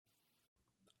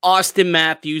Austin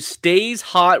Matthews stays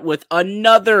hot with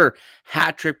another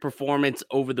hat-trick performance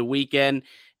over the weekend,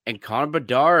 and Connor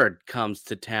Bedard comes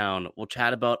to town. We'll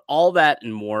chat about all that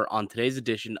and more on today's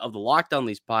edition of the Locked On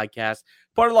Leafs podcast,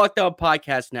 part of the Locked On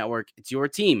Podcast Network. It's your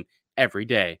team every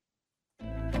day.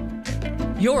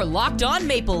 You're Locked On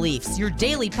Maple Leafs, your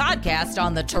daily podcast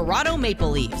on the Toronto Maple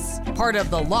Leafs, part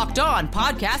of the Locked On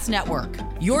Podcast Network,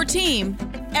 your team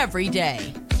every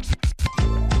day.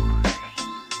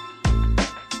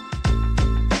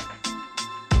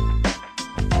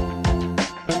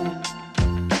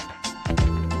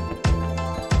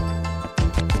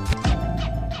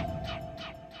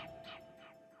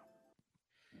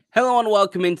 Hello and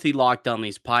welcome into the Locked On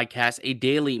Leafs podcast, a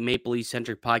daily Maple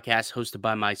Leafs-centric podcast hosted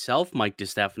by myself, Mike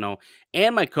DiStefano,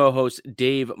 and my co-host,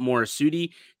 Dave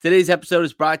Morisuti. Today's episode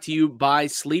is brought to you by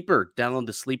Sleeper. Download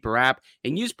the Sleeper app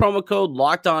and use promo code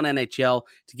LOCKEDONNHL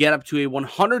to get up to a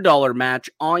 $100 match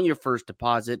on your first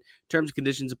deposit. Terms and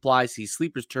conditions apply. See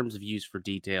Sleeper's terms of use for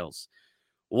details.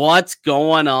 What's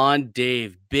going on,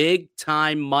 Dave? Big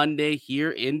time Monday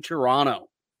here in Toronto.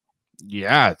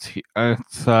 Yeah,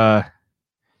 it's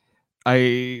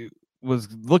I was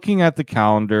looking at the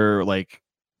calendar, like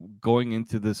going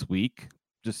into this week,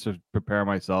 just to prepare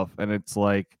myself, and it's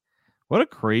like, what a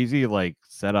crazy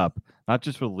setup, not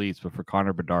just for the Leafs, but for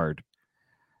Connor Bedard.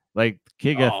 Like,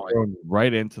 kid got thrown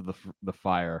right into the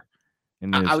fire.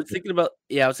 I was thinking about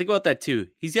that too.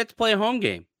 He's yet to play a home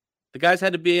game. The guy's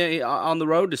had to be on the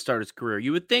road to start his career.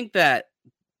 You would think that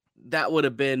would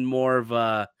have been more of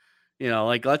a,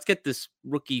 let's get this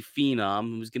rookie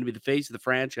phenom who's going to be the face of the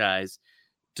franchise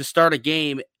to start a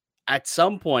game at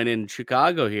some point in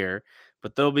Chicago here,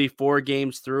 but they'll be 4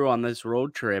 games through on this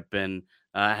road trip and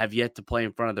have yet to play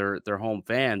in front of their home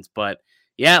fans. But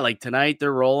yeah, like tonight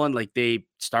they're rolling. Like they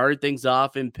started things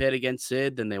off in Pitt against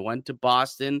Sid, then they went to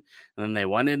Boston, and then they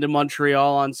went into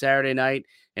Montreal on Saturday night,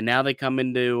 and now they come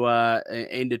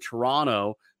into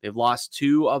Toronto. They've lost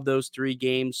 2 of those 3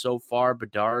 games so far.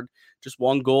 Bedard just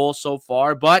 1 goal so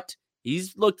far, but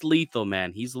he's looked lethal,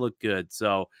 man. He's looked good.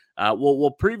 So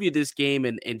we'll preview this game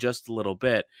in just a little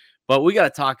bit, but we got to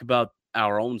talk about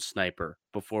our own sniper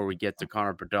before we get to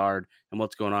Connor Bedard and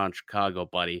what's going on in Chicago,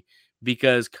 buddy.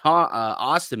 Because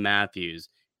Austin Matthews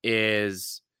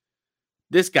this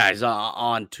guy's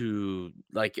on to,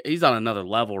 he's on another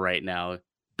level right now.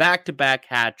 Back-to-back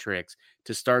hat tricks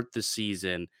to start the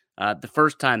season. The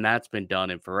first time that's been done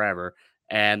in forever.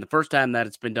 And the first time that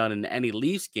it's been done in any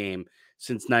Leafs game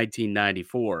since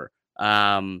 1994.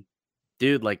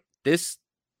 Dude, this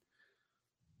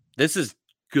is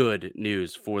good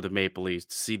news for the Maple Leafs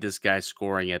to see this guy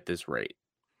scoring at this rate.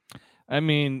 I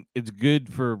mean, it's good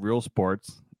for real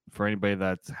sports, for anybody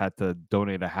that's had to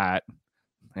donate a hat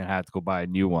and had to go buy a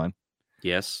new one.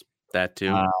 Yes, that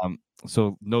too.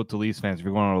 So note to Leafs fans, if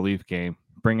you're going on a Leaf game,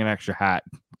 bring an extra hat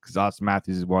because Austin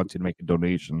Matthews wants you to make a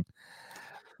donation.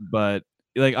 But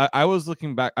I was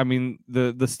looking back. I mean,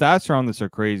 the stats around this are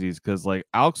crazy because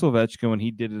Alex Ovechkin, when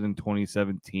he did it in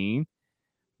 2017,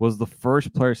 was the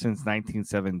first player since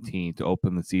 1917 to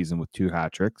open the season with 2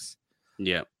 hat tricks.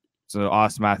 Yeah. So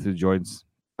Austin Matthews joins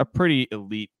a pretty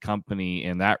elite company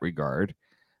in that regard,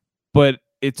 but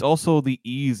it's also the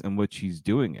ease in which he's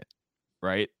doing it,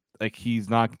 right? There's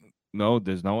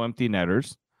no empty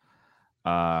netters.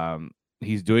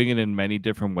 He's doing it in many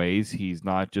different ways. He's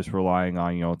not just relying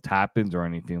on, tap-ins or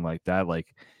anything like that.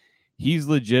 He's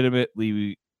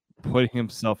legitimately putting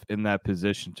himself in that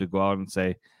position to go out and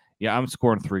say, yeah, I'm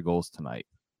scoring 3 goals tonight.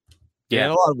 Yeah,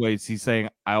 in a lot of ways, he's saying,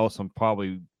 I also am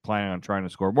probably planning on trying to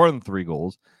score more than 3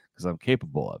 goals because I'm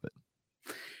capable of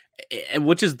it. And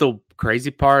which is the crazy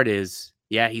part is,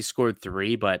 yeah, he scored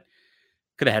 3, but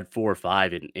could have had 4 or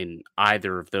 5 in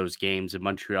either of those games in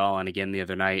Montreal and again the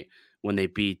other night when they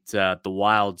beat the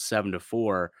Wild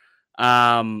 7-4.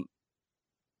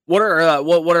 What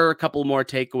are a couple more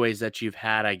takeaways that you've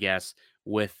had, I guess,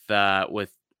 with the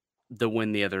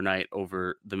win the other night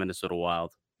over the Minnesota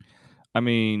Wild? I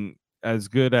mean, as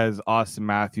good as Austin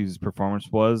Matthews' performance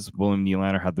was, William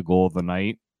Nylander had the goal of the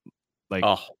night.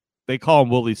 They call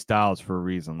him Willie Styles for a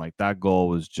reason. That goal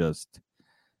was just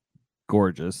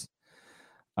gorgeous.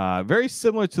 Very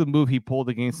similar to the move he pulled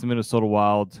against the Minnesota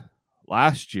Wild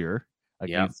last year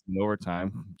against in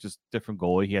overtime. Just different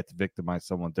goalie. He had to victimize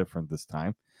someone different this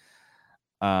time.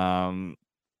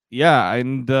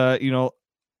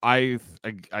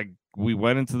 We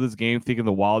went into this game thinking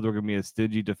the Wild were going to be a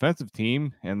stingy defensive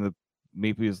team, and the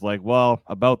Maple Leafs well,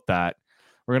 about that,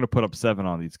 we're going to put up 7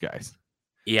 on these guys.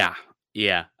 Yeah.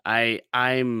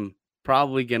 I'm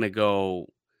probably going to go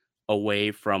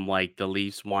away from like the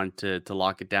Leafs want to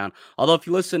lock it down. Although if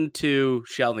you listen to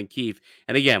Sheldon Keefe,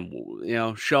 and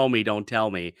again, show me, don't tell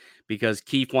me, because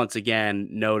Keefe once again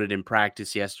noted in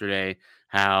practice yesterday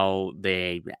how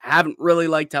they haven't really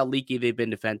liked how leaky they've been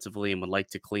defensively and would like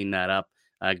to clean that up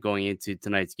going into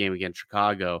tonight's game against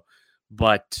Chicago.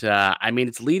 But I mean,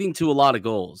 it's leading to a lot of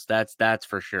goals. That's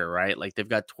for sure, right? Like they've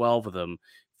got 12 of them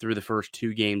through the first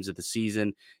 2 games of the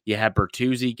season. You had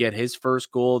Bertuzzi get his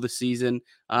first goal of the season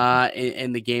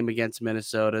in the game against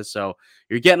Minnesota. So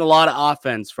you're getting a lot of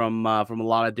offense from a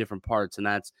lot of different parts, and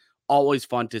that's always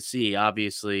fun to see,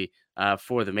 obviously,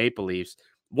 for the Maple Leafs.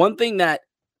 One thing that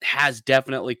has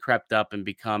definitely crept up and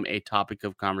become a topic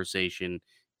of conversation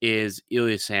is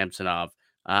Ilya Samsonov.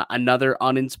 Another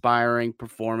uninspiring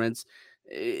performance.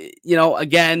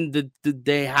 Again,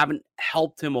 they haven't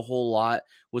helped him a whole lot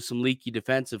with some leaky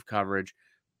defensive coverage,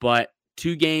 but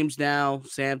 2 games now,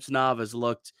 Samsonov has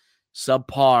looked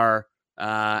subpar.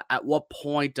 At what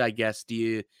point, I guess, do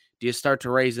you start to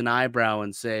raise an eyebrow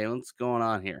and say, what's going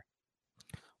on here?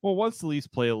 Well, once the Leafs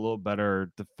play a little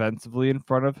better defensively in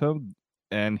front of him,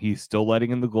 and he's still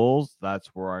letting in the goals, that's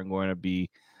where I'm going to be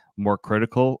more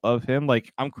critical of him.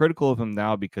 Like, I'm critical of him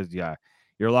now because, yeah,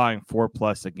 you're allowing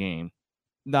 4+ a game.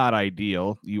 Not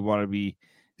ideal. You want to be,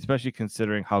 especially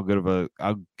considering how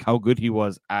good he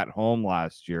was at home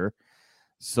last year.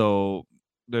 So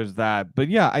there's that. But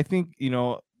yeah, I think,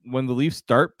 when the Leafs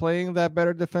start playing that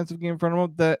better defensive game in front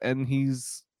of him, and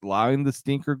he's allowing the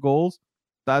stinker goals,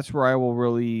 that's where I will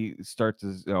really start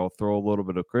to throw a little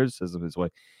bit of criticism his way.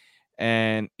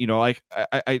 And like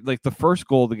I like the first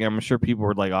goal of the game, I'm sure people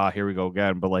were like, here we go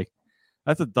again, but like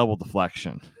that's a double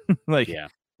deflection. Like, yeah.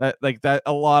 That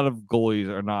a lot of goalies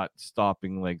are not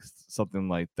stopping like something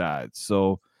like that.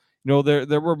 So,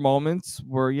 there were moments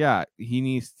where, yeah, he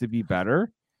needs to be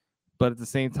better, but at the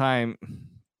same time,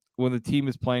 when the team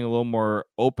is playing a little more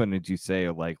open, as you say,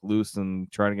 like loose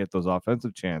and trying to get those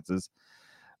offensive chances,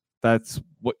 that's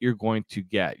what you're going to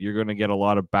get. You're going to get a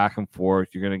lot of back and forth.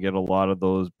 You're going to get a lot of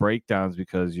those breakdowns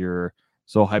because you're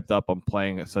so hyped up on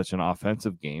playing such an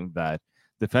offensive game that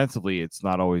defensively it's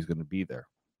not always going to be there.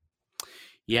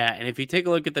 Yeah, and if you take a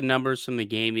look at the numbers from the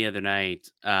game the other night,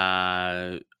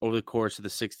 over the course of the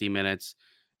 60 minutes,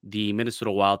 the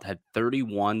Minnesota Wild had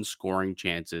 31 scoring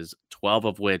chances, 12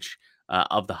 of which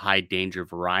of the high danger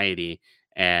variety,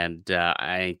 and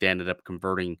I think they ended up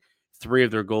converting 3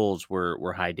 of their goals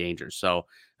were high danger. So,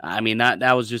 I mean,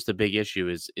 that was just a big issue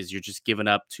is you're just giving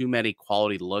up too many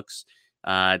quality looks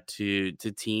to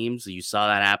teams. You saw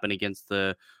that happen against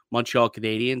the Montreal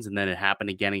Canadiens, and then it happened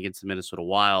again against the Minnesota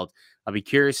Wild. I'll be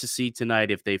curious to see tonight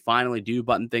if they finally do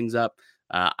button things up.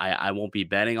 I won't be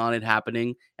betting on it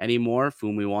happening anymore.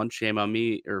 Fumi once, shame on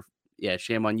me, or yeah,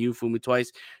 shame on you. Fumi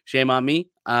twice, shame on me.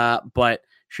 But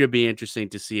should be interesting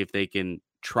to see if they can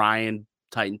try and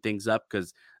tighten things up,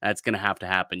 because that's going to have to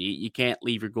happen. You can't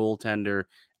leave your goaltender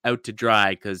out to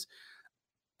dry, because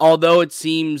although it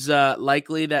seems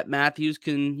likely that Matthews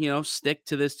can, stick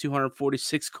to this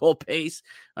 246 goal pace,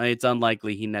 it's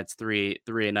unlikely he nets three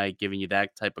a night, giving you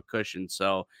that type of cushion.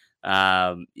 So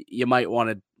you might want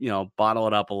to, bottle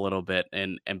it up a little bit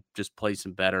and just play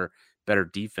some better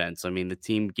defense. I mean, the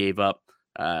team gave up,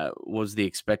 was the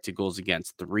expected goals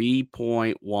against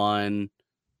 3.1.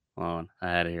 Hold on, I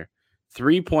had it here.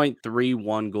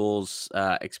 3.31 goals,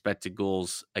 expected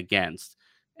goals against.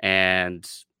 And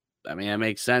I mean, that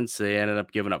makes sense. They ended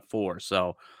up giving up 4.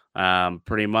 So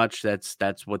pretty much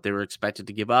that's what they were expected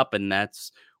to give up, and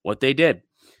that's what they did.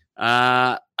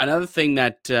 Another thing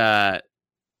that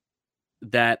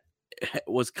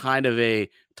was kind of a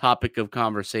topic of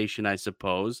conversation, I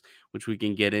suppose, which we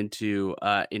can get into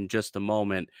in just a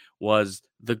moment, was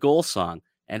the goal song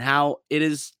and how it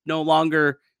is no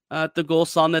longer the goal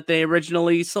song that they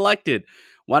originally selected.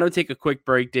 Why don't we take a quick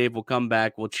break, Dave? We'll come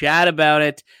back. We'll chat about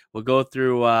it. We'll go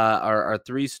through our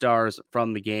 3 stars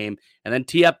from the game, and then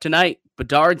tee up tonight.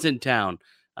 Bedard's in town.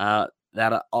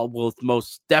 That will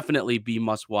most definitely be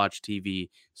must-watch TV.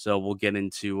 So we'll get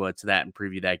into to that and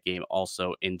preview that game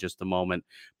also in just a moment.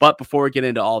 But before we get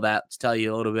into all that, let's tell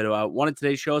you a little bit about one of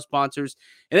today's show sponsors,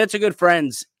 and that's our good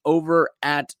friends over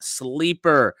at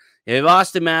Sleeper. If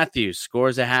Austin Matthews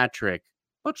scores a hat trick,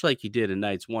 much like he did in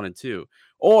nights 1 and 2,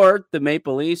 or the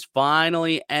Maple Leafs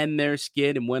finally end their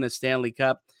skid and win a Stanley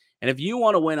Cup, and if you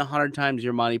want to win 100 times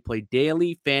your money, play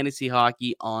daily fantasy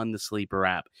hockey on the Sleeper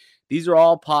app. These are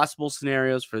all possible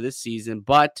scenarios for this season,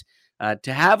 but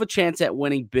to have a chance at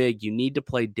winning big, you need to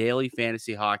play daily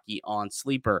fantasy hockey on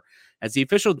Sleeper. As the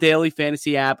official daily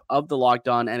fantasy app of the Locked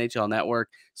On NHL Network,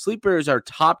 Sleeper is our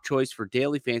top choice for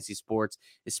daily fantasy sports,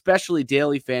 especially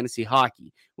daily fantasy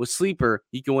hockey. With Sleeper,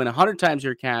 you can win 100 times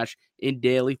your cash in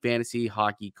daily fantasy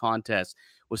hockey contests.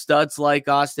 With studs like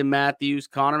Austin Matthews,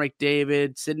 Connor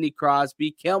McDavid, Sidney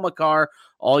Crosby, Cale Makar,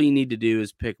 all you need to do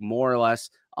is pick more or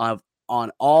less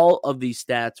on all of these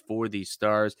stats for these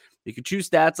stars. You can choose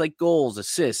stats like goals,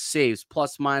 assists, saves,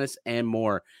 plus, minus, and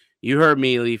more. You heard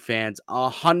me, Leaf fans.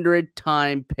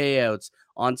 100-time payouts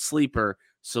on Sleeper.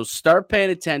 So start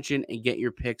paying attention and get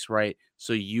your picks right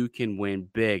so you can win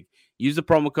big. Use the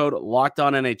promo code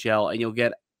LOCKEDONNHL and you'll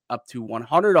get up to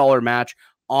 $100 match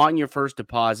on your first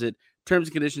deposit. Terms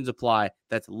and conditions apply.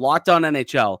 That's Locked On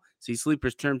NHL. See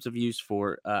Sleeper's terms of use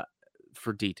for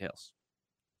details.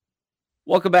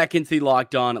 Welcome back into the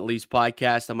Locked On Leafs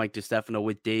podcast. I'm Mike DiStefano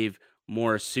with Dave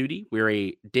Morisuti. We're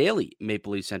a daily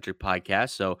Maple Leaf centric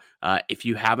podcast. So if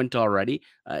you haven't already,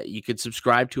 you could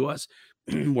subscribe to us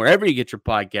wherever you get your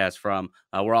podcast from.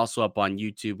 We're also up on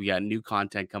YouTube. We got new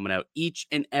content coming out each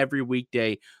and every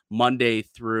weekday, Monday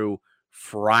through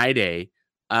Friday.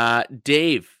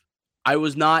 Dave, I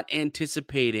was not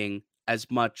anticipating as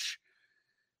much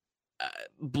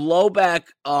blowback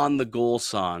on the goal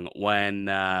song when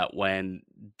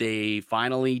they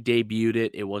finally debuted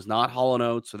it. It was not Hall &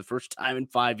 Oates for the first time in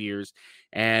 5 years,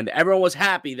 and everyone was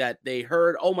happy that they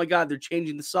heard, oh my God, they're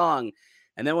changing the song.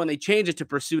 And then when they changed it to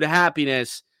Pursuit of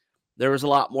Happiness, there was a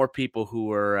lot more people who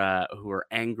were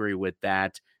angry with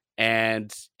that,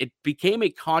 and it became a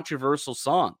controversial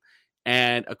song.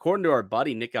 And according to our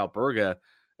buddy Nick Alberga,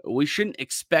 we shouldn't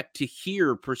expect to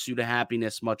hear Pursuit of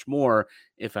Happiness much more,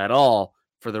 if at all,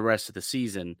 for the rest of the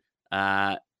season.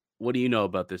 What do you know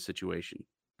about this situation?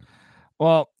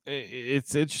 Well,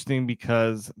 it's interesting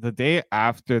because the day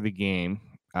after the game,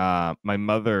 my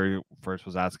mother first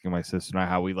was asking my sister and I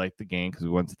how we liked the game because we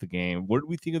went to the game. What did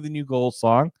we think of the new goal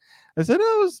song? I said,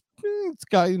 it's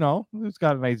got, it's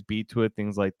got a nice beat to it,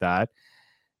 things like that.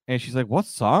 And she's like, what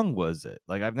song was it?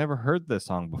 Like, I've never heard this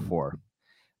song before.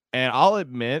 And I'll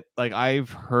admit, like,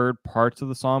 I've heard parts of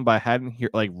the song, but I hadn't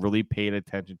really paid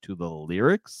attention to the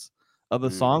lyrics of the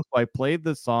song. So I played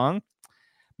the song.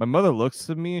 My mother looks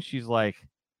at me and she's like,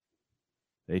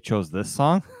 they chose this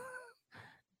song?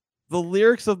 The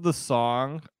lyrics of the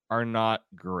song are not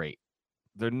great.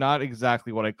 They're not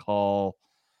exactly what I call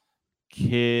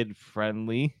kid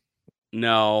friendly.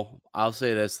 No, I'll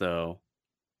say this, though.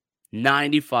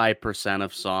 95%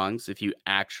 of songs, if you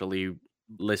actually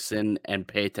listen and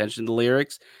pay attention to the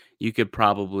lyrics, you could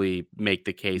probably make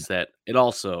the case that it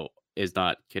also is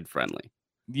not kid friendly.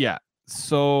 Yeah.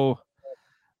 So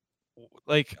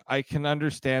like, I can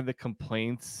understand the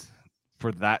complaints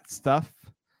for that stuff.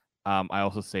 I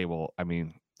also say, well, I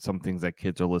mean, some things that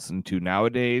kids are listening to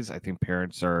nowadays, I think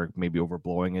parents are maybe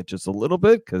overblowing it just a little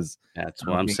bit because that's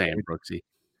what I'm saying, Brooksy.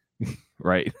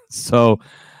 Right. So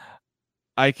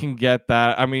I can get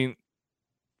that. I mean,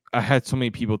 I had so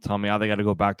many people tell me, they got to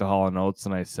go back to Hall & Oates.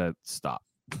 And I said, stop.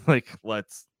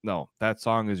 No, that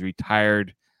song is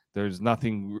retired. There's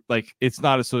nothing, it's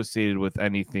not associated with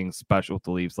anything special with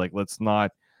the Leafs. Let's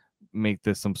not make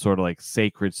this some sort of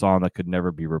sacred song that could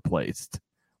never be replaced.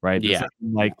 Right. Yeah.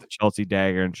 Like the Chelsea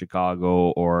Dagger in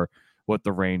Chicago or what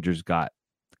the Rangers got.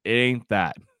 It ain't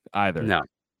that either.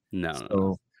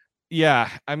 No. Yeah.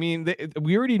 I mean,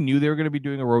 we already knew they were going to be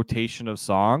doing a rotation of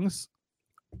songs.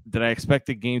 Did I expect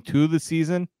a game 2 of the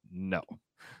season? No.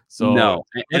 So no.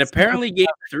 And apparently game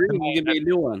 3 is going to be a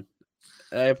new one.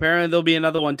 Apparently there'll be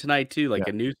another one tonight too,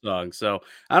 a new song. So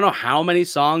I don't know how many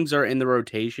songs are in the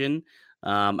rotation.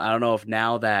 I don't know if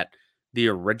now that the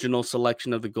original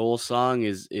selection of the goal song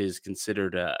is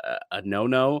considered a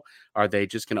no-no, are they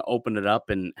just going to open it up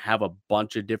and have a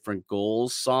bunch of different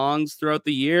goals songs throughout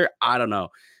the year? I don't know.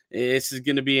 This is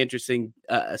going to be interesting,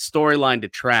 a storyline to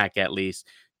track at least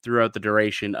throughout the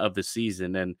duration of the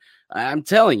season. And I'm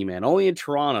telling you, man, only in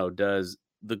Toronto does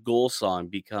the goal song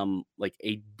become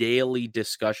a daily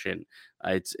discussion.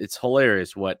 It's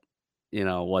hilarious what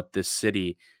this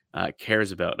city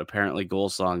cares about. Apparently goal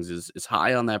songs is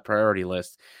high on that priority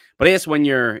list. But I guess when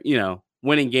you're,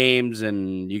 winning games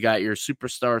and you got your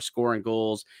superstar scoring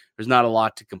goals, there's not a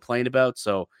lot to complain about.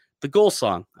 So the goal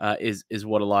song is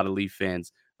what a lot of Leaf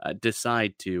fans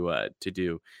decide to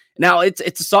do. Now it's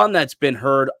a song that's been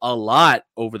heard a lot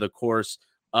over the course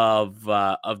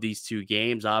of these two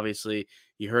games. Obviously,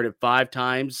 you heard it 5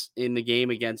 times in the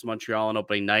game against Montreal on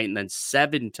opening night, and then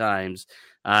 7 times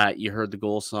you heard the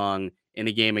goal song in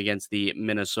a game against the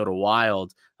Minnesota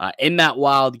Wild. In that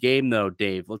Wild game, though,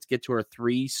 Dave, let's get to our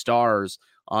 3 stars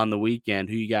on the weekend.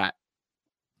 Who you got?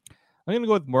 I'm going to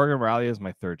go with Morgan Rielly as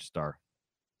my 3rd star.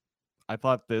 I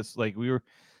thought this, like,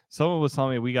 someone was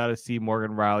telling me we got to see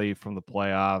Morgan Rielly from the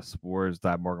playoffs. Where's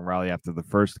that Morgan Rielly after the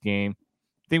first game?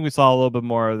 I think we saw a little bit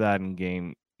more of that in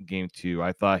game 2.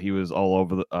 I thought he was all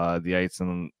over the ice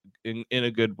and in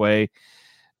a good way.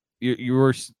 You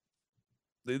were.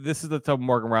 This is the type of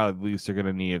Morgan Rielly the Leafs are going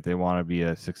to need if they want to be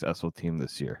a successful team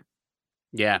this year.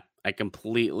 Yeah, I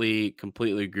completely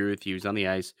agree with you. He's on the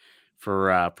ice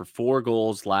for 4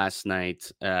 goals last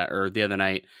night or the other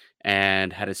night,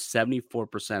 and had a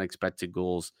 74% expected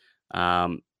goals.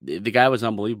 The guy was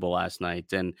unbelievable last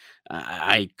night, and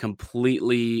I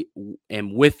completely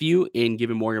am with you in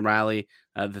giving Morgan Rielly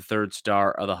the 3rd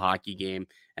star of the hockey game.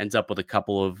 Ends up with a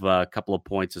couple of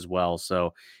points as well.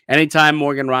 So anytime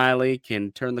Morgan Rielly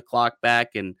can turn the clock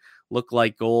back and look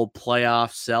like gold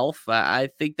playoff self, I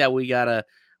think that we gotta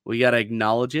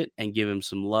acknowledge it and give him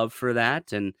some love for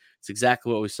that. And it's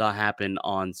exactly what we saw happen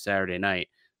on Saturday night.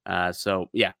 So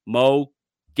yeah, Mo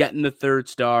getting the 3rd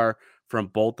star from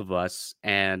both of us,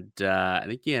 and I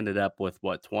think he ended up with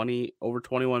over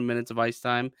 21 minutes of ice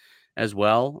time as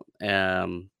well.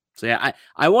 So yeah,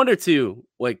 I wonder too,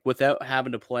 like, without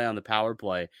having to play on the power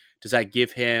play, does that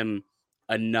give him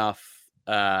enough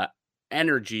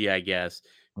energy, I guess,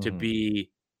 to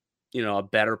be, a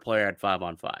better player at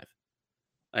 5-on-5?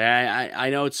 I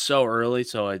know it's so early,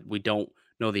 so we don't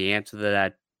know the answer to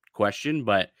that question,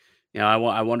 but I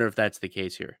wonder if that's the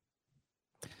case here.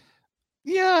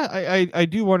 Yeah, I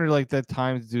do wonder, like, that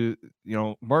times Morgan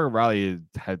Rielly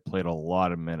had played a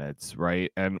lot of minutes,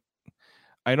 right? And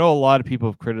I know a lot of people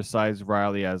have criticized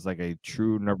Rielly as like a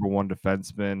true number 1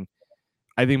 defenseman.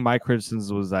 I think my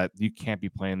criticism was that you can't be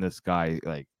playing this guy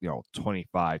like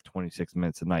 25, 26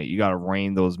 minutes a night. You got to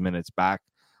rein those minutes back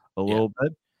a little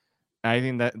bit. I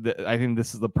think I think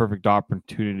this is the perfect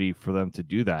opportunity for them to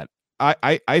do that.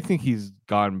 I think he's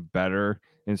gotten better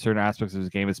in certain aspects of his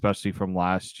game, especially from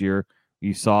last year.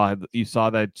 You saw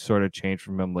that sort of change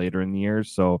from him later in the year.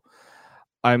 So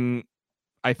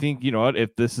I think, what,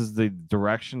 if this is the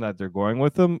direction that they're going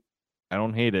with him, I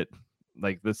don't hate it.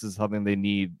 Like, this is something they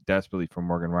need desperately from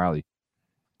Morgan Rielly.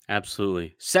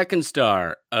 Absolutely. 2nd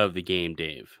star of the game,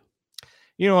 Dave.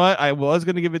 You know what? I was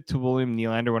going to give it to William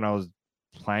Nylander when I was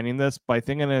planning this, but I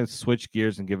think I'm going to switch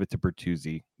gears and give it to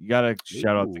Bertuzzi. You got to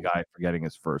shout out the guy for getting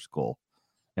his first goal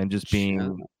and just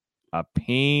being a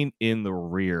pain in the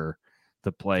rear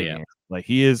to play against. Like,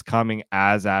 he is coming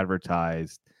as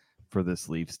advertised for this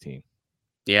Leafs team.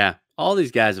 Yeah, all these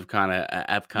guys have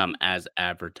come as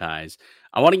advertised.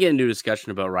 I want to get into a discussion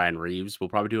about Ryan Reeves. We'll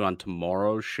probably do it on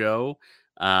tomorrow's show.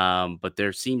 But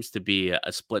there seems to be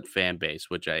a split fan base,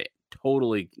 which I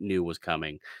totally knew was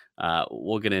coming.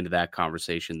 We'll get into that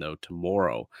conversation though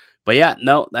tomorrow. But yeah,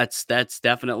 no, that's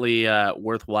definitely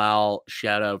worthwhile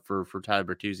shout out for Tyler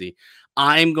Bertuzzi.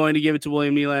 I'm going to give it to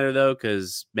William Nylander though,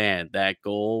 because man, that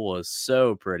goal was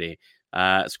so pretty.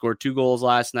 Scored 2 goals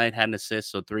last night, had an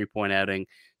assist, so 3-point outing,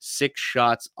 6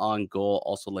 shots on goal,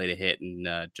 also laid a hit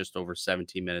in just over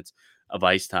 17 minutes of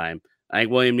ice time. I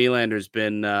think William Nylander's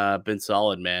been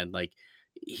solid, man. Like,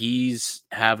 he's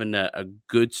having a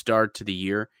good start to the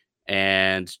year,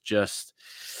 and just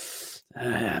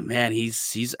man,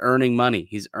 he's earning money.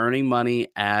 He's earning money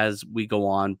as we go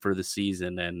on for the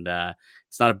season, and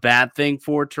it's not a bad thing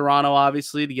for Toronto,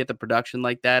 obviously, to get the production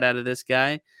like that out of this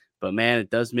guy. But man, it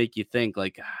does make you think,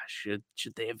 like, should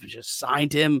they have just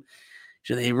signed him?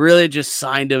 Should they really just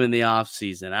signed him in the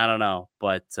offseason? I don't know.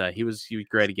 But he was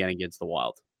great again against the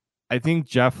Wild. I think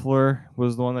Jeffler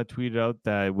was the one that tweeted out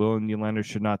that William Nylander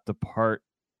should not depart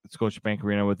Scotiabank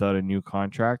Arena without a new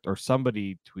contract, or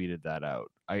somebody tweeted that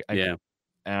out. And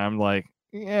I'm like,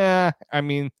 yeah, I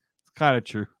mean, it's kind of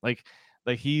true. Like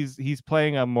he's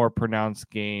playing a more pronounced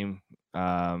game.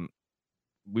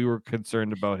 We were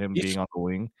concerned about him being on the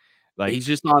wing. Like, he's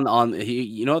just on he,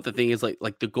 you know what the thing is,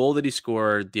 like the goal that he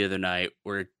scored the other night,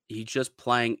 where he's just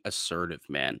playing assertive,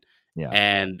 man. Yeah.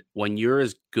 And when you're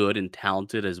as good and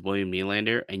talented as William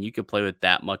Nylander, and you can play with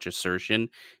that much assertion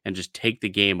and just take the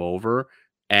game over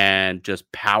and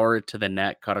just power it to the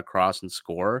net, cut across and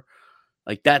score,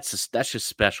 like that's just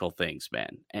special things,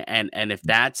 man. And if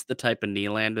that's the type of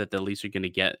Nylander that the Leafs are going to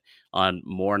get on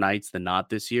more nights than not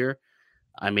this year,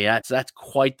 I mean, that's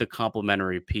quite the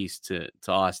complimentary piece to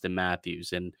Austin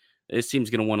Matthews, and this team's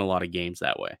going to win a lot of games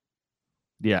that way.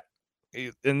 Yeah,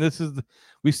 and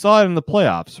we saw it in the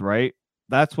playoffs, right?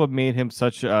 That's what made him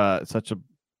such a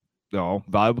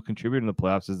valuable contributor in the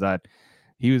playoffs, is that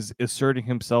he was asserting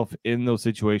himself in those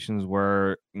situations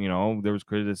where there was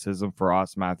criticism for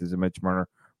Austin Matthews and Mitch Marner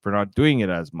for not doing it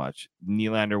as much.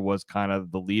 Nylander was kind of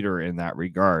the leader in that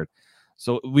regard,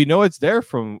 so we know it's there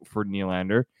for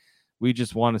Nylander. We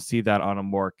just want to see that on a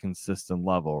more consistent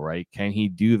level, right? Can he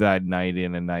do that night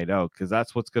in and night out? Because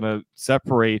that's what's going to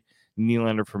separate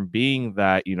Nylander from being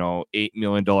that, $8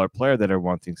 million player that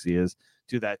everyone thinks he is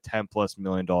to that $10+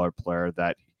 million player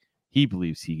that he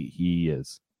believes he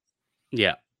is.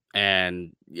 Yeah.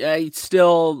 And yeah, he's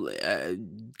still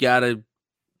got to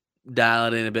dial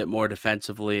it in a bit more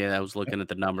defensively. And I was looking at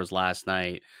the numbers last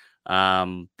night.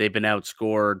 They've been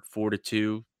outscored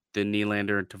 4-2, the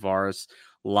Nylander and Tavares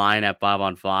line at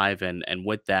 5-on-5. And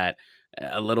with that,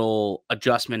 a little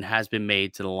adjustment has been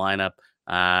made to the lineup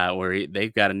where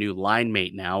they've got a new line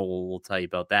mate now. We'll tell you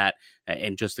about that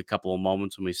in just a couple of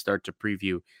moments when we start to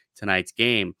preview tonight's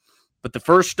game. But the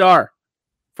first star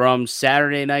from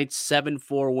Saturday night's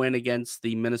 7-4 win against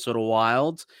the Minnesota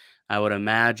Wild, I would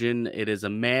imagine it is a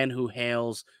man who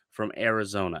hails from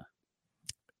Arizona.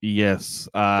 Yes.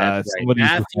 That's right.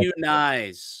 Matthew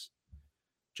Nyes.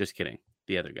 Just kidding.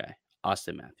 The other guy,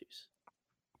 Austin Matthews.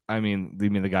 I mean,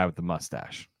 you mean the guy with the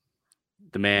mustache.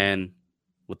 The man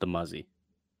with the muzzy.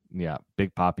 Yeah,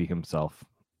 Big Papi himself.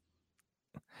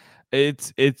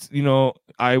 It's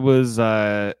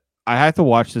I had to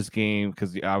watch this game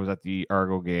because I was at the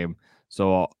Argo game.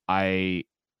 So I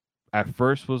at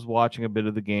first was watching a bit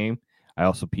of the game. I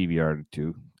also PVR'd it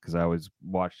too because I always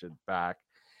watched it back.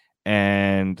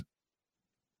 And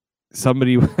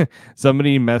somebody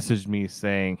messaged me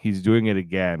saying he's doing it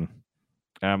again.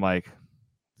 And I'm like,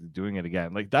 doing it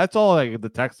again. Like, that's all the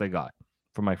text I got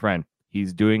from my friend.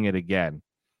 He's doing it again.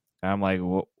 And I'm like,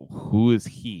 well, who is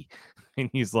he? And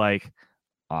he's like,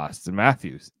 Austin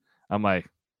Matthews. I'm like,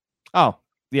 oh,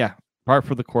 yeah, part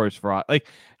for the course for like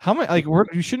how many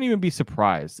you shouldn't even be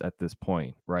surprised at this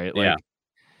point, right? Like, yeah.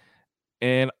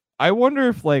 And I wonder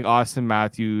if Austin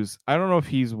Matthews, I don't know if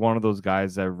he's one of those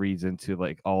guys that reads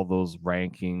into all those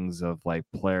rankings of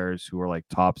players who are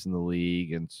tops in the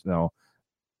league, and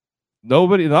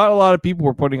not a lot of people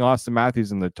were putting Austin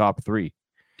Matthews in the top 3.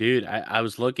 Dude, I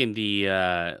was looking, the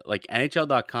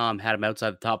NHL.com had him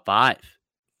outside the top 5.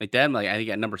 I think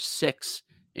at number 6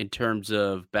 in terms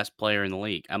of best player in the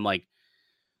league. I'm like,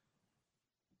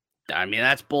 I mean,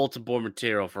 that's bulletin board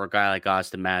material for a guy like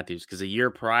Austin Matthews, because a year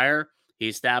prior, he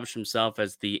established himself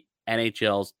as the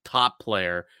NHL's top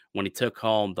player when he took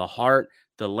home the Hart,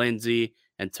 the Lindsay,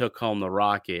 and took home the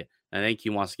Rocket. I think he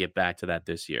wants to get back to that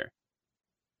this year.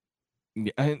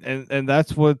 Yeah, and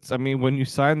that's what's, I mean, when you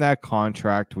sign that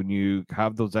contract, when you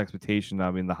have those expectations,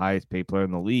 I mean, the highest paid player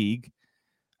in the league,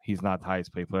 he's not the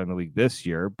highest paid player in the league this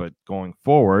year, but going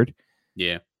forward,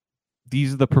 yeah,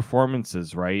 these are the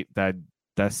performances, right? That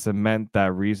cement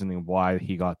that reasoning why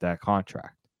he got that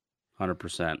contract.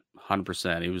 100%.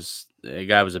 The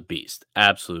guy was a beast,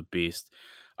 absolute beast.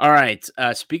 All right.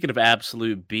 Speaking of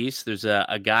absolute beast, there's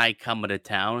a guy coming to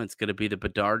town. It's going to be the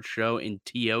Bedard show in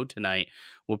TO tonight.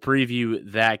 We'll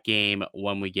preview that game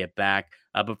when we get back.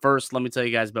 But first, let me tell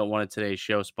you guys about one of today's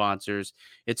show sponsors.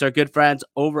 It's our good friends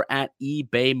over at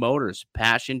eBay Motors.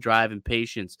 Passion, drive, and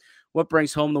patience. What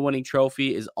brings home the winning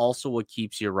trophy is also what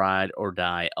keeps your ride or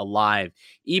die alive.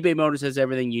 eBay Motors has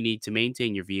everything you need to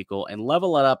maintain your vehicle and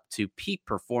level it up to peak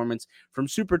performance, from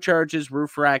superchargers,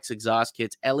 roof racks, exhaust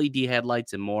kits, LED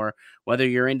headlights, and more. Whether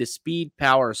you're into speed,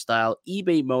 power, or style,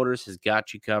 eBay Motors has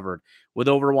got you covered. With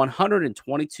over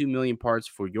 122 million parts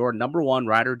for your number one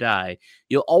ride or die,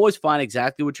 you'll always find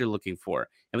exactly what you're looking for.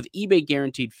 And with eBay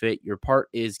Guaranteed Fit, your part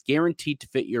is guaranteed to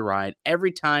fit your ride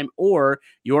every time or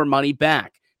your money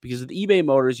back. Because with eBay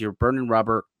Motors, you're burning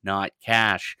rubber, not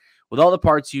cash. With all the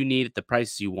parts you need at the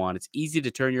prices you want, it's easy to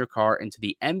turn your car into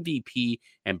the MVP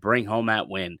and bring home that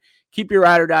win. Keep your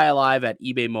ride or die alive at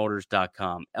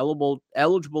ebaymotors.com.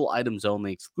 Eligible items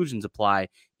only. Exclusions apply.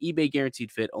 eBay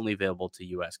Guaranteed Fit only available to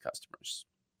U.S. customers.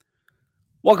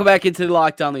 Welcome back into the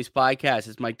Locked On Leafs podcast.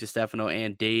 It's Mike DiStefano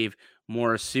and Dave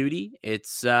Morisuti.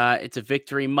 It's a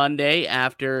victory Monday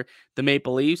after the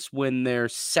Maple Leafs win their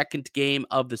second game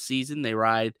of the season. They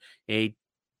ride a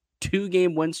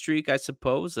 2-game win streak, I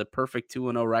suppose, a perfect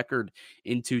 2-0 record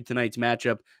into tonight's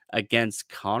matchup against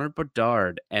Connor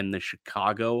Bedard and the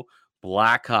Chicago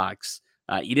Blackhawks.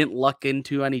 You didn't luck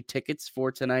into any tickets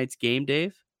for tonight's game,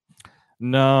 Dave?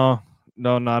 No,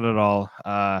 not at all.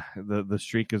 The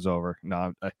streak is over.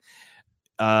 No,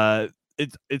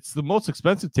 it's the most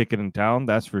expensive ticket in town,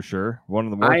 that's for sure. One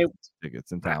of the more expensive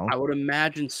tickets in town. I would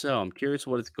imagine so. I'm curious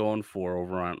what it's going for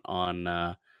over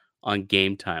on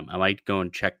Game Time. I might go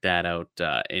and check that out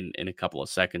in a couple of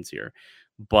seconds here.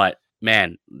 But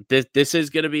man, this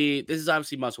is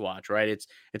obviously must watch, right?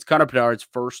 It's Connor Bedard's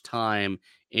first time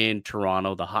in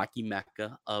Toronto, the hockey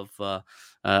mecca of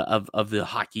the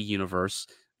hockey universe.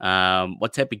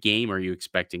 What type of game are you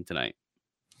expecting tonight?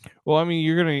 Well, I mean,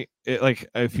 you're gonna like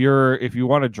if you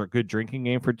want a good drinking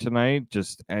game for tonight,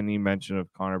 just any mention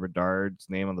of Connor Bedard's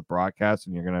name on the broadcast,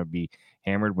 and you're gonna be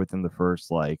hammered within the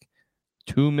first like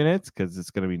 2 minutes because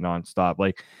it's gonna be nonstop.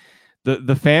 Like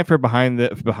the fanfare behind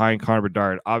Connor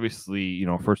Bedard, obviously,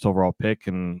 first overall pick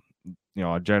and a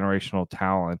generational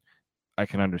talent. I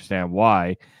can understand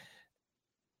why.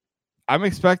 I'm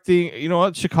expecting,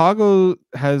 Chicago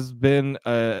has been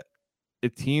a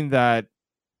team that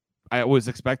I was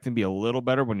expecting to be a little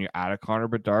better when you add a Connor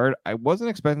Bedard. I wasn't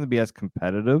expecting to be as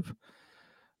competitive,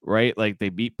 right? Like they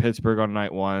beat Pittsburgh on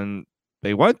night one.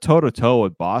 They went toe to toe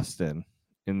with Boston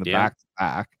in the back to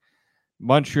back.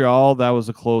 Montreal, that was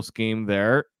a close game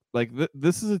there. Like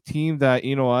this is a team that,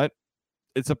 you know what?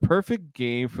 It's a perfect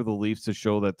game for the Leafs to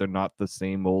show that they're not the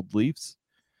same old Leafs.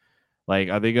 Like,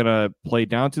 are they going to play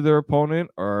down to their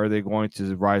opponent or are they going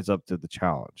to rise up to the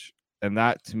challenge? And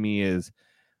that to me is,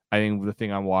 I think, the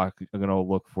thing I'm going to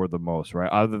look for the most,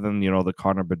 right? Other than, the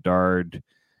Connor Bedard,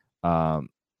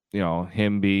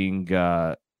 him being,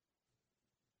 all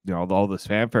this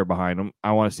fanfare behind him.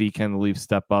 I want to see can the Leafs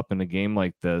step up in a game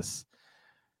like this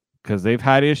because they've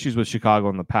had issues with Chicago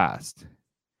in the past.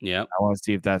 Yeah. I want to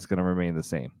see if that's going to remain the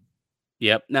same.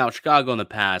 Yep. Now, Chicago in the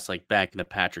past, like back in the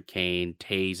Patrick Kane,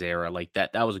 Taves era, like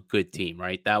that was a good team,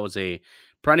 right? That was a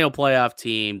perennial playoff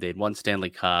team. They'd won Stanley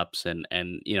Cups, and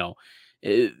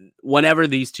whenever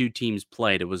these two teams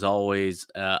played, it was always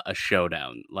a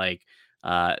showdown. Like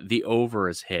the over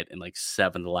is hit in like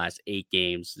 7 of the last 8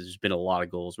 games. There's been a lot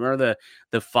of goals. Remember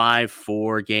the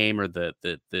 5-4 game or the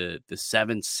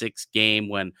 7-6 game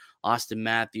when Austin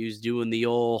Matthews doing the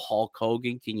old Hulk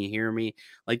Hogan? Can you hear me?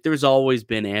 Like there's always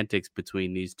been antics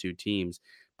between these two teams.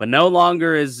 But no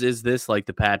longer is this like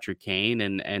the Patrick Kane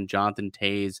and Jonathan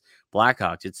Toews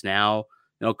Blackhawks. It's now,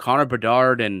 Connor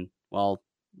Bedard and, well,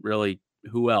 really,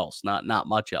 who else? Not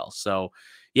much else. So,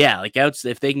 yeah, like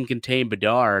if they can contain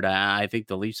Bedard, I think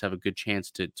the Leafs have a good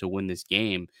chance to win this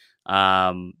game.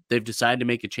 They've decided to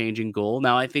make a change in goal.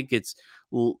 Now, I think it's,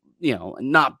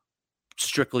 not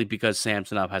strictly because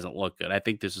Samsonov hasn't looked good. I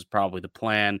think this is probably the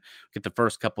plan. Get the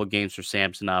first couple of games for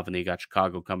Samsonov, and then you got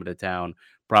Chicago coming to town.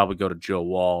 Probably go to Joe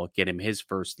Wall, get him his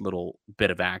first little bit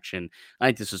of action. I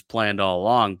think this was planned all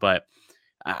along, but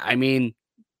I mean,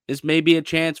 this may be a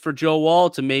chance for Joe Wall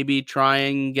to maybe try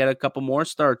and get a couple more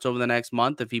starts over the next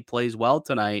month if he plays well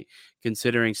tonight,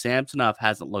 considering Samsonov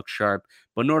hasn't looked sharp.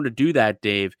 But in order to do that,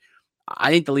 Dave,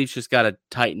 I think the Leafs just got to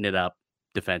tighten it up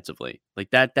defensively. Like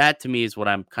that to me is what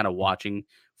I'm kind of watching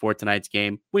for tonight's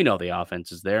game. We know the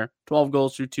offense is there. 12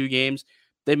 goals through 2 games.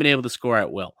 They've been able to score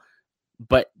at will.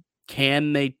 But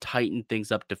can they tighten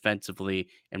things up defensively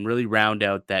and really round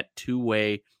out that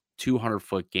two-way,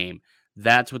 200-foot game?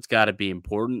 That's what's got to be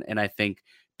important. And I think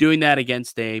doing that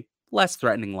against a less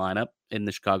threatening lineup in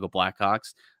the Chicago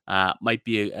Blackhawks might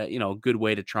be a good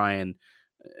way to try and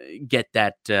get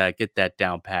that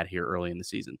down pat here early in the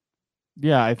season.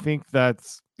 Yeah, I think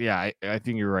that's I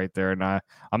think you're right there, and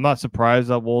I'm not surprised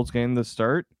that Wool's getting the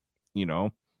start.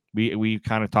 We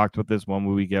kind of talked about this when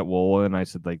we get Wool, and I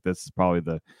said like this is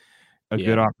probably a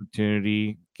good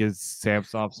opportunity. Gives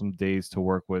Samsonov some days to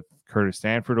work with Curtis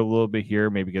Stanford a little bit here,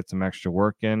 maybe get some extra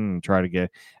work in and try to get.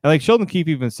 And like Sheldon Keefe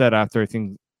even said after, I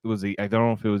think it was I don't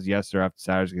know if it was yesterday or after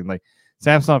Saturday's game, like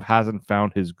Samsonov hasn't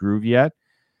found his groove yet,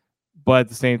 but at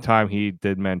the same time he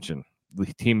did mention the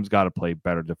team's got to play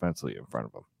better defensively in front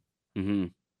of them. Mm-hmm.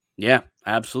 Yeah,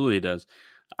 absolutely it does.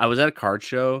 I was at a card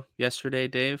show yesterday,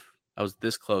 Dave. I was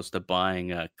this close to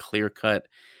buying a clear-cut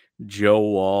Joe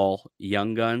Wall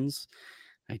Young Guns.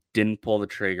 I didn't pull the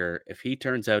trigger. If he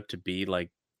turns out to be like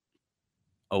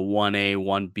a 1A,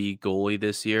 1B goalie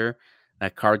this year,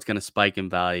 that card's going to spike in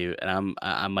value, and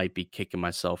I might be kicking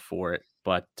myself for it.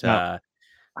 But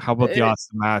how about the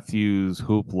Austin Matthews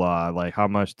hoopla? Like, how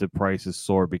much did prices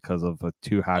soar because of a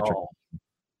 2 hat-trick?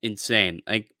 Insane.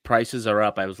 Like prices are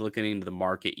up. I was looking into the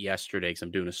market yesterday because I'm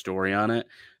doing a story on it.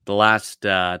 The last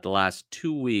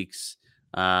 2 weeks,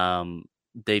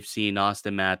 they've seen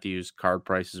Austin Matthews card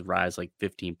prices rise like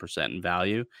 15% in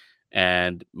value,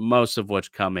 and most of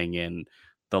which coming in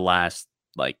the last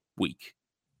like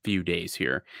few days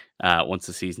here, once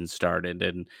the season started.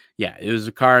 And yeah, it was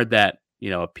a card that,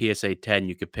 a PSA 10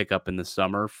 you could pick up in the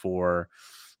summer for,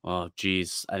 oh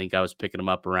geez, I think I was picking them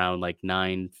up around like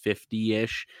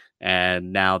 $950-ish,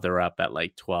 and now they're up at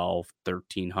like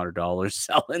 $1,200-$1,300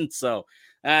 selling. So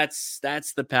that's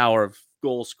the power of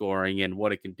goal scoring and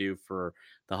what it can do for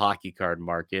the hockey card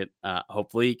market.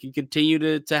 Hopefully he can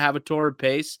continue to have a torrid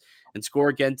pace and score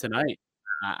again tonight.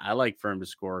 I like for him to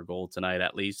score a goal tonight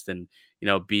at least, and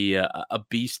be a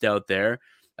beast out there.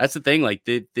 That's the thing. Like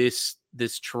this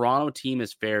Toronto team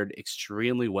has fared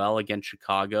extremely well against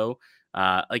Chicago.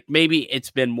 Like maybe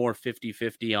it's been more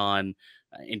 50-50 on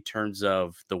in terms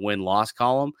of the win-loss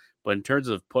column, but in terms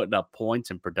of putting up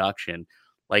points and production,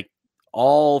 like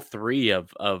all three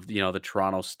of the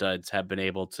Toronto studs have been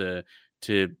able to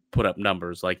put up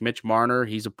numbers. Like Mitch Marner,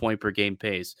 he's a point per game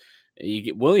pace. You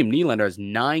get William Nylander has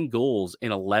 9 goals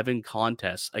in 11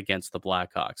 contests against the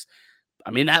Blackhawks. I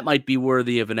mean, that might be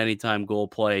worthy of an anytime goal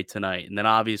play tonight. And then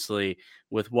obviously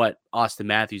with what Austin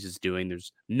Matthews is doing,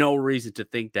 there's no reason to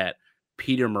think that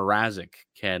Peter Mrazek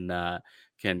can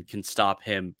stop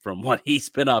him from what he's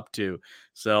been up to.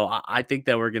 So I think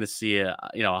that we're going to see a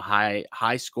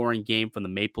high scoring game from the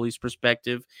Maple Leafs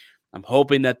perspective. I'm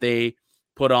hoping that they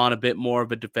put on a bit more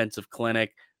of a defensive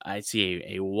clinic. I see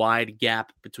a wide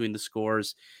gap between the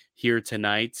scores here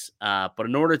tonight. But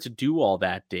in order to do all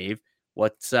that, Dave,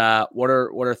 what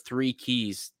are 3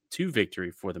 keys to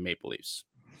victory for the Maple Leafs?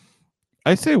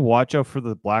 I say watch out for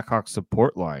the Blackhawks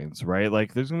support lines, right?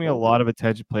 Like there's gonna be a lot of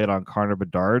attention played on Connor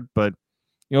Bedard, but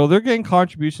they're getting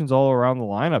contributions all around the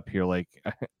lineup here. Like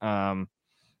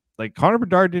Connor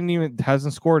Bedard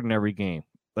hasn't scored in every game.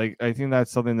 Like I think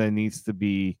that's something that needs to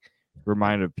be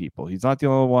reminded of people. He's not the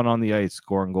only one on the ice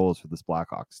scoring goals for this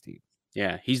Blackhawks team.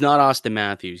 Yeah, he's not Austin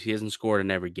Matthews. He hasn't scored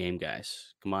in every game,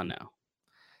 guys. Come on now.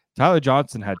 Tyler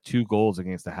Johnson had 2 goals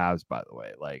against the Habs, by the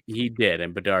way. Like he did,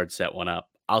 and Bedard set one up.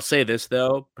 I'll say this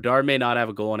though: Bedard may not have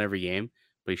a goal in every game,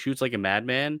 but he shoots like a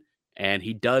madman, and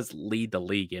he does lead the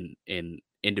league in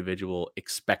individual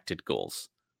expected goals.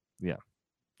 Yeah.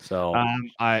 So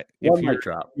if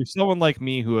you're someone like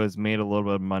me who has made a little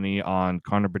bit of money on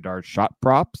Connor Bedard shot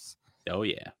props, oh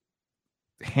yeah,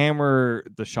 hammer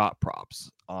the shot props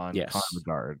on Connor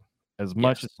Bedard as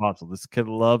much as possible. This kid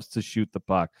loves to shoot the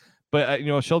puck. But,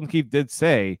 Sheldon Keefe did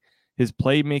say his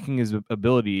playmaking, his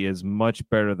ability is much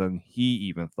better than he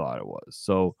even thought it was.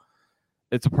 So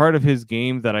it's a part of his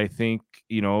game that I think,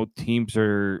 teams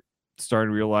are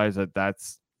starting to realize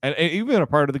that's, and even a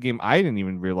part of the game I didn't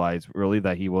even realize really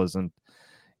that he wasn't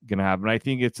going to have. And I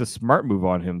think it's a smart move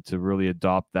on him to really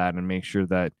adopt that and make sure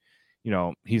that,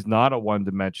 he's not a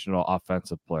one-dimensional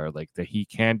offensive player, like that he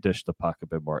can dish the puck a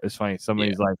bit more. It's funny.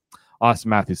 Somebody's like, Austin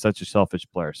Matthews, such a selfish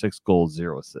player, 6 goals,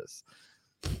 0 assists.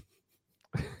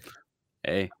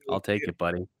 Hey, I'll take it,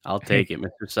 buddy. I'll take it,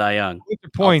 Mr. Cy Young.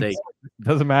 Points.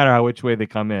 Doesn't matter which way they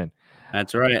come in.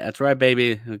 That's right. That's right,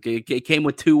 baby. It came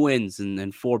with 2 wins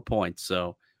and 4 points.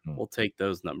 So we'll take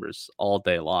those numbers all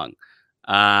day long.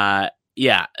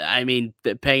 Yeah, I mean,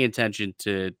 paying attention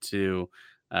to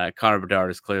Connor Bedard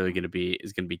is clearly going to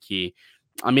be key.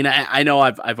 I mean, I know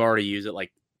I've already used it.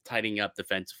 Like tightening up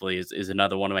defensively is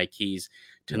another one of my keys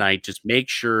tonight. Just make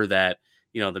sure that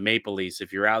the Maple Leafs,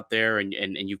 if you're out there and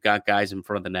you've got guys in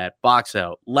front of the net, box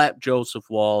out. Let Joseph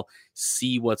Woll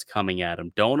see what's coming at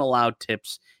him. Don't allow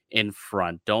tips in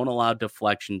front. Don't allow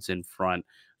deflections in front.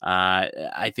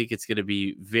 I think it's going to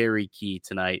be very key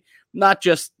tonight. Not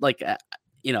just like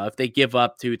if they give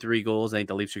up 2-3 goals, I think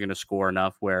the Leafs are going to score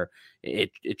enough where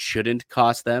it shouldn't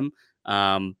cost them.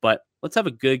 But let's have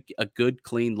a good,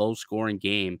 clean, low scoring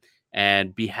game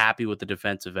and be happy with the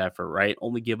defensive effort, right?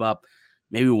 Only give up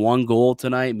maybe 1 goal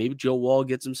tonight. Maybe Joe Woll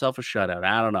gets himself a shutout.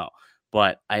 I don't know.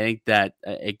 But I think that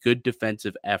a good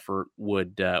defensive effort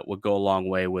would go a long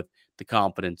way with the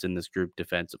confidence in this group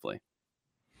defensively.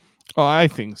 Oh, I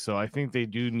think so. I think they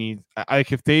do need,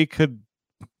 if they could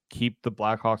keep the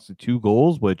Blackhawks to 2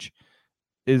 goals, which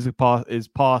is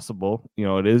possible.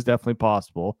 It is definitely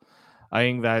possible. I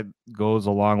think that goes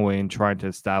a long way in trying to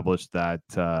establish that,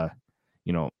 that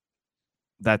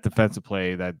defensive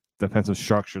play, that defensive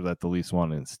structure that the Leafs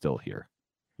want to instill here.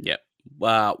 Yep.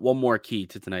 One more key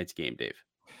to tonight's game, Dave.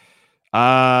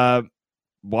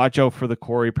 Watch out for the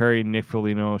Corey Perry, Nick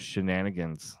Foligno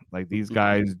shenanigans. Like these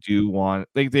guys do want,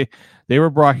 like they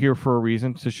were brought here for a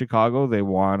reason to Chicago. They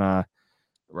want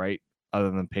right,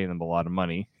 other than paying them a lot of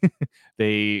money,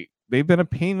 they've been a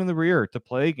pain in the rear to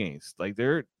play against. Like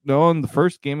in the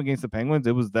first game against the Penguins,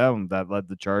 it was them that led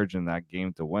the charge in that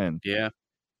game to win. Yeah.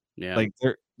 Like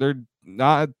they're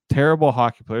not terrible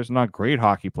hockey players, not great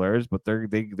hockey players, but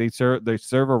they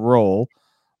serve a role.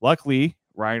 Luckily,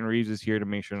 Ryan Reeves is here to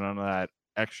make sure none of that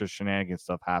extra shenanigans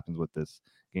stuff happens with this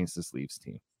against this Leafs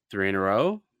team. 3 in a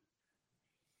row.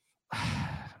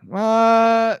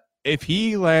 If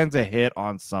he lands a hit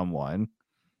on someone,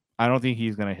 I don't think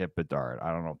he's going to hit Bedard.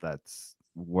 I don't know if that's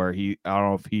where I don't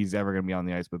know if he's ever going to be on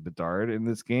the ice with Bedard in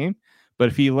this game. But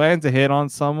if he lands a hit on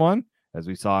someone, as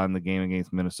we saw in the game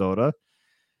against Minnesota,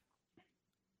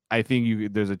 I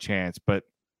think there's a chance. But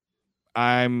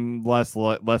I'm less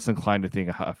inclined to think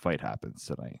a fight happens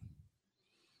tonight.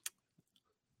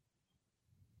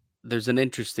 there's an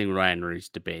interesting Ryan Reeves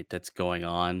debate that's going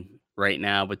on right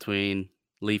now between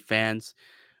Leaf fans.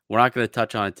 We're not going to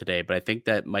touch on it today, but I think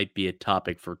that might be a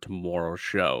topic for tomorrow's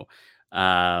show.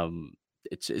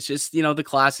 It's just the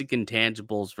classic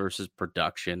intangibles versus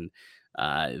production,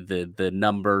 the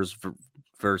numbers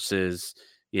versus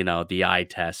the eye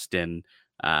test, and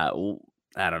I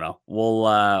don't know.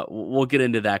 We'll get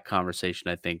into that conversation,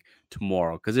 I think,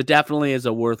 tomorrow, because it definitely is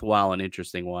a worthwhile and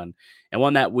interesting one, and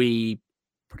one that we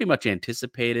pretty much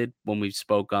anticipated when we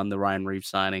spoke on the Ryan Reeves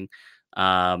signing.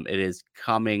 It is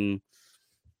coming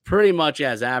pretty much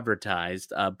as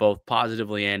advertised, both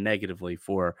positively and negatively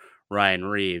for Ryan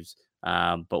Reeves.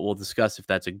 But we'll discuss if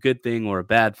that's a good thing or a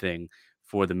bad thing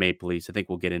for the Maple Leafs. I think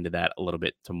we'll get into that a little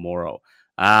bit tomorrow.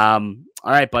 All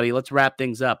right, buddy, let's wrap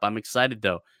things up. I'm excited,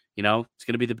 though. It's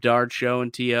going to be the Bedard show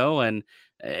in TO, and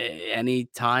any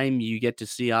time you get to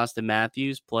see Austin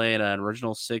Matthews play in an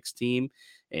original 6 team,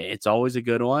 it's always a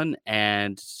good one.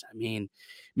 And I mean,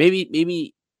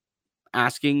 maybe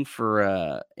asking for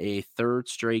a third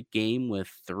straight game with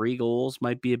 3 goals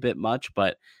might be a bit much,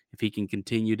 but if he can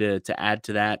continue to add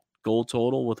to that goal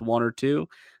total with 1 or 2,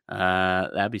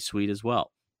 that'd be sweet as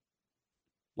well.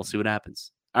 We'll see what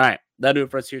happens. All right, that'll do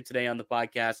it for us here today on the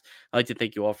podcast. I'd like to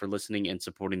thank you all for listening and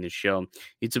supporting the show.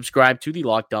 You can subscribe to the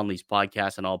Locked On Leafs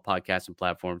podcast on all podcasting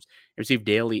platforms. Receive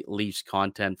daily Leafs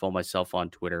content. Follow myself on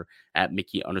Twitter at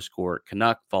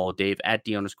Mickey_Canuck. Follow Dave at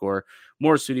D_.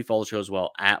 More Sudi. Follow the show as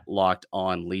well at Locked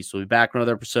On Leafs. We'll be back for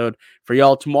another episode for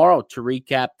y'all tomorrow to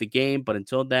recap the game. But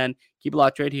until then, keep it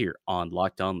locked right here on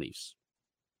Locked On Leafs.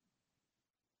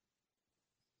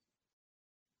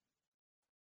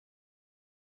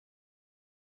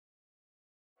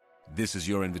 This is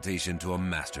your invitation to a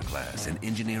masterclass in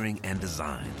engineering and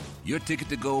design. Your ticket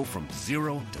to go from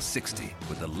 0 to 60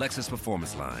 with the Lexus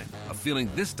Performance Line. A feeling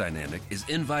this dynamic is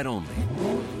invite only.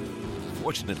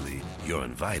 Fortunately, you're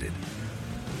invited.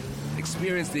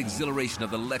 Experience the exhilaration of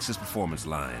the Lexus Performance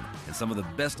Line and some of the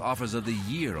best offers of the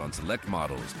year on select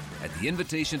models at the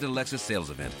Invitation to Lexus sales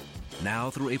event, now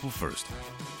through April 1st.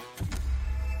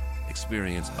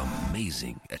 Experience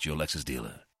amazing at your Lexus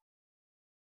dealer.